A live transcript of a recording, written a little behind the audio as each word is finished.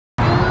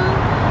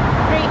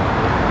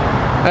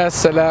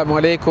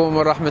Assalamu alaikum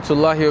wa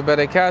rahmatullahi wa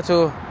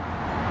barakatuh.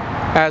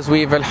 As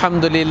we've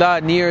alhamdulillah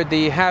neared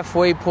the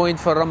halfway point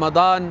for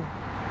Ramadan,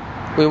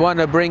 we want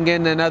to bring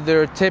in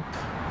another tip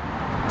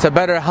to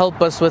better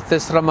help us with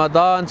this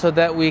Ramadan so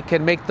that we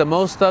can make the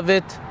most of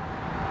it.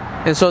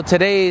 And so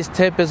today's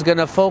tip is going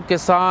to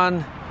focus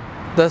on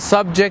the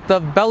subject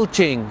of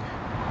belching,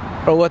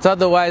 or what's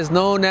otherwise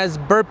known as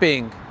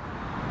burping.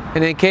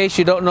 And in case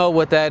you don't know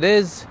what that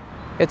is,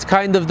 it's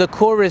kind of the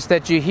chorus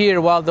that you hear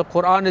while the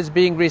Qur'an is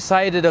being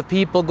recited of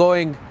people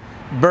going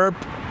burp,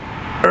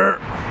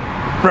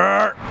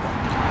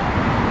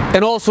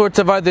 and all sorts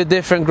of other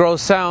different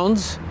gross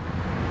sounds,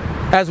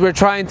 as we're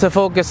trying to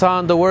focus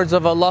on the words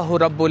of Allahu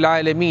Rabbul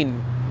Alameen.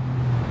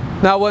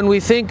 Now when we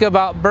think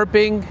about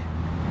burping,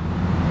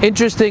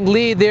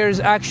 interestingly,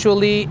 there's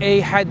actually a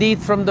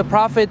hadith from the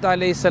Prophet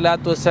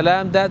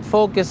ﷺ that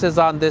focuses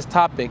on this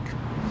topic.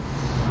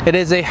 It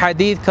is a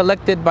hadith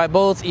collected by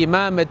both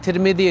Imam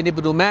at-Tirmidhi and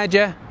Ibn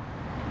Majah,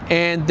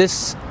 and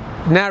this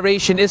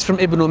narration is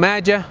from Ibn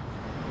Majah,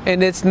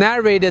 and it's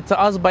narrated to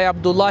us by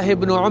Abdullah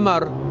ibn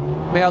Umar,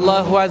 may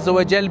Allah Azza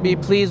wa Jal be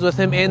pleased with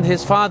him and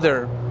his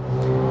father.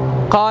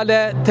 قال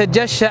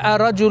تجشأ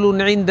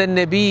رجل عند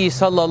النبي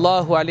صلى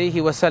الله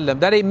عليه وسلم,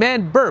 that a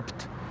man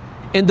burped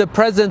in the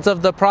presence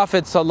of the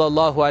Prophet صلى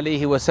الله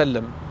عليه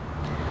وسلم.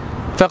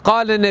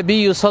 فقال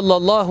النبي صلى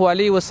الله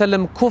عليه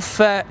وسلم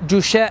كف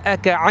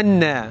جشاءك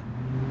عنا.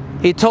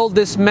 He told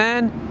this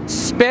man,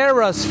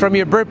 spare us from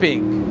your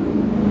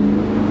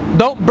burping.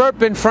 Don't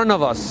burp in front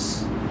of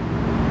us.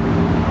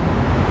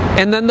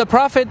 And then the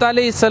Prophet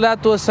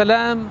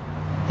ﷺ,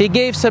 he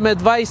gave some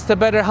advice to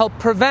better help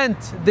prevent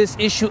this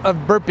issue of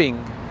burping.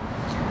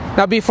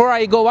 Now before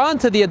I go on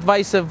to the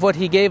advice of what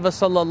he gave us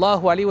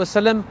sallallahu alaihi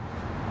wasallam,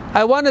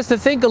 I want us to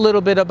think a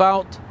little bit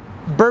about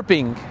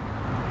burping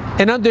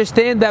and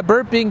understand that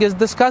burping is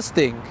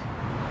disgusting.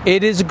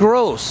 It is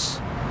gross.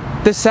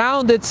 The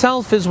sound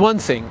itself is one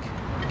thing,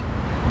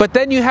 but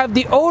then you have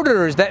the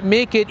odors that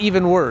make it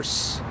even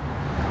worse.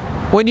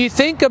 When you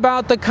think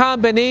about the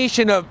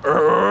combination of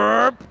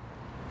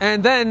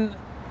and then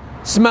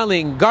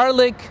smelling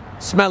garlic,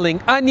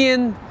 smelling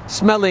onion,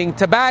 smelling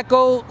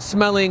tobacco,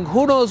 smelling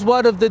who knows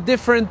what of the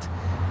different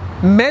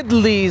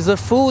medleys of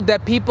food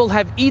that people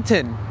have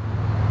eaten,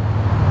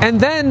 and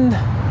then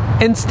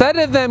instead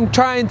of them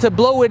trying to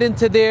blow it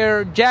into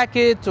their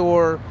jacket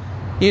or,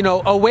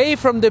 away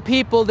from the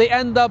people, they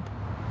end up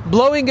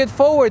blowing it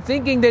forward,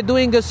 thinking they're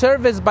doing a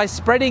service by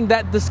spreading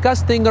that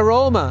disgusting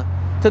aroma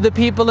to the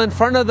people in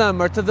front of them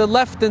or to the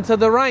left and to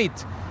the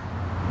right,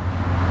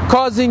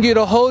 causing you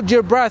to hold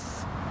your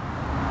breath,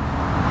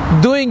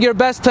 doing your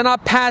best to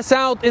not pass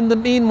out in the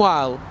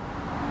meanwhile,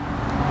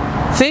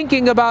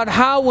 thinking about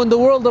how in the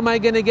world am I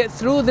going to get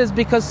through this,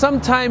 because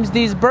sometimes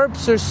these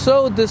burps are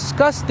so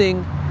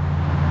disgusting.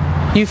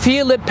 You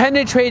feel it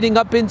penetrating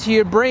up into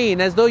your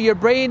brain, as though your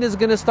brain is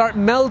going to start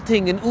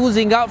melting and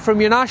oozing out from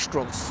your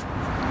nostrils.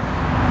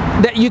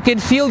 That you can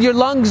feel your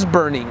lungs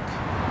burning.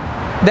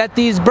 That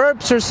these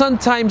burps are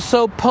sometimes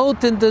so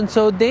potent and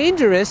so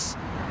dangerous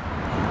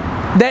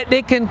that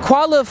they can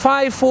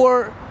qualify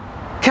for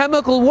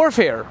chemical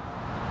warfare.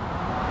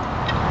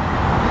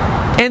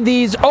 And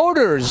these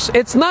odors,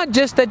 it's not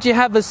just that you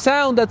have a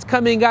sound that's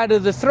coming out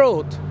of the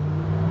throat,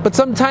 but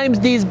sometimes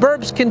these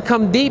burps can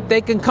come deep.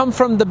 They can come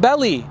from the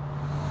belly,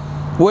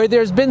 where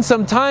there's been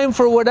some time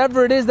for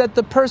whatever it is that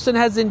the person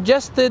has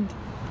ingested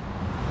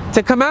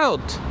to come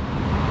out.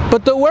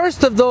 But the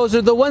worst of those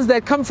are the ones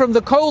that come from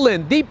the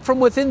colon, deep from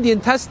within the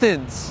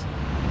intestines.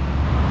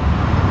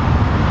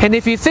 And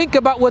if you think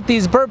about what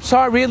these burps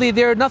are, really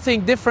they're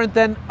nothing different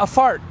than a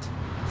fart,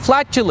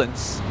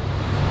 flatulence,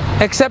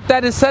 except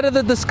that instead of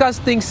the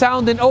disgusting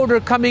sound and odor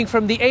coming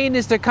from the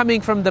anus, they're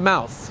coming from the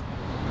mouth.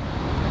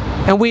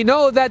 And we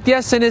know that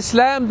yes, in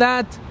Islam,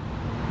 that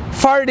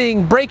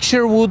farting breaks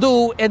your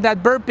wudu and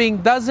that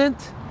burping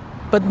doesn't,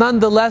 but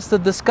nonetheless the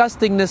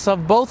disgustingness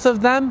of both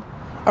of them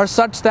are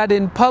such that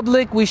in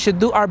public we should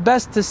do our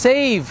best to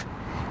save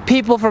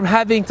people from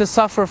having to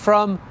suffer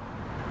from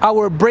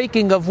our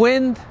breaking of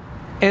wind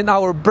and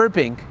our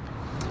burping.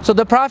 So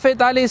the Prophet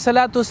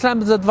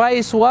ﷺ's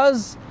advice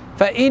was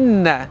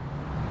فَإِنَّ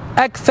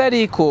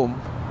أَكْثَرِكُمْ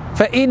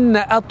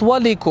فَإِنَّ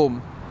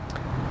أَطْوَلِكُمْ.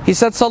 He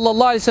said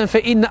sallallahu alayhi wa sallam,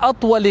 فَإِنَّ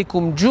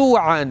أَطْوَلِكُمْ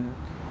جُوعًا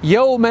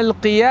يوم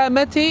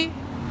القيامة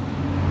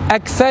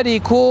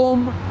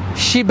أكثركم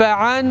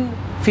شبعا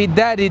في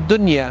دار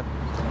الدنيا.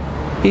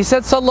 He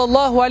said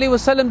sallallahu alaihi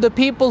wasallam, the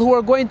people who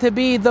are going to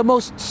be the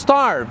most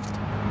starved,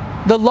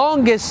 the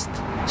longest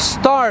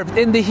starved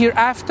in the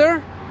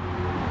hereafter,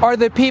 are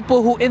the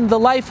people who in the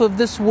life of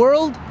this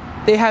world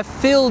they have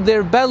filled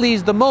their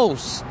bellies the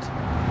most.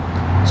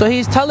 So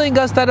he's telling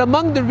us that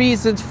among the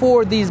reasons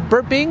for these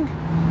burping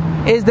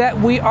is that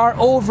we are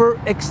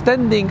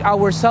overextending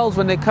ourselves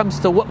when it comes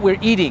to what we're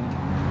eating.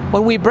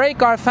 When we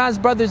break our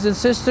fast, brothers and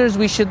sisters,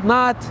 we should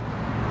not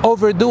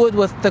overdo it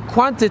with the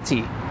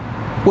quantity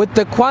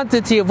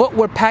of what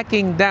we're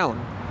packing down.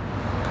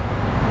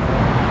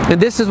 And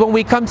this is when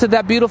we come to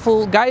that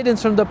beautiful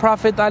guidance from the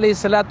Prophet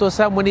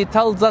ﷺ when he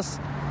tells us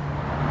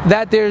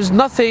that there's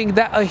nothing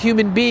that a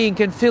human being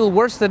can feel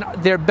worse than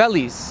their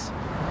bellies.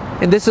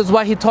 And this is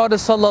why he taught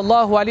us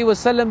sallallahu alaihi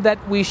wasallam that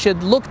we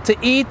should look to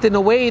eat in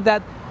a way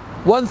that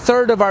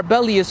 1/3 of our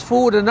belly is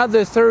food,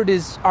 another third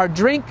is our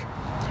drink,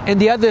 and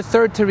the other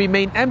third to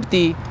remain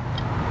empty.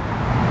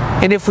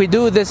 And if we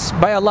do this,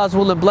 by Allah's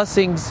will and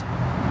blessings,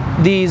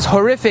 these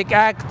horrific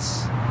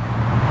acts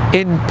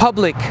in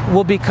public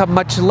will become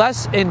much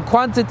less in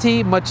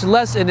quantity, much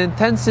less in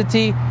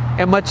intensity,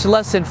 and much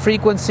less in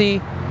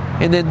frequency.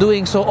 And in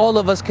doing so, all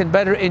of us can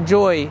better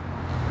enjoy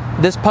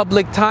this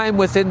public time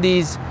within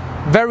these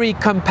very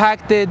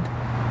compacted,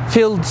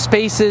 filled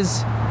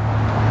spaces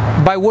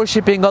by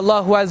worshipping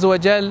Allah Azza wa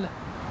Jal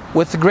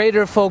with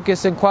greater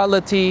focus and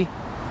quality,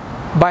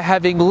 by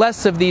having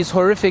less of these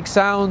horrific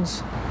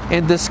sounds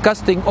and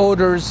disgusting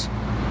odors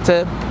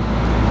to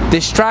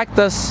distract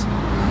us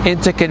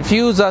and to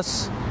confuse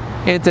us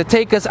and to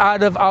take us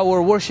out of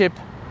our worship.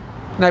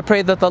 And I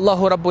pray that Allah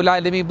Rabbul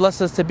Alameen bless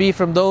us to be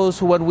from those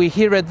who, when we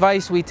hear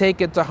advice, we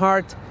take it to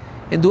heart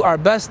and do our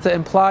best to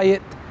imply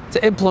it, to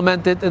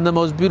implement it in the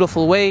most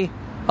beautiful way.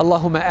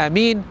 Allahumma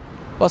ameen.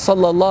 Wa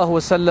sallallahu wa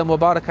sallam wa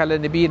baraka ala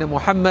nabiyyina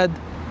Muhammad.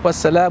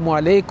 Wassalamu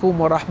alaikum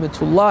wa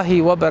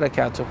rahmatullahi wa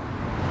barakatuh.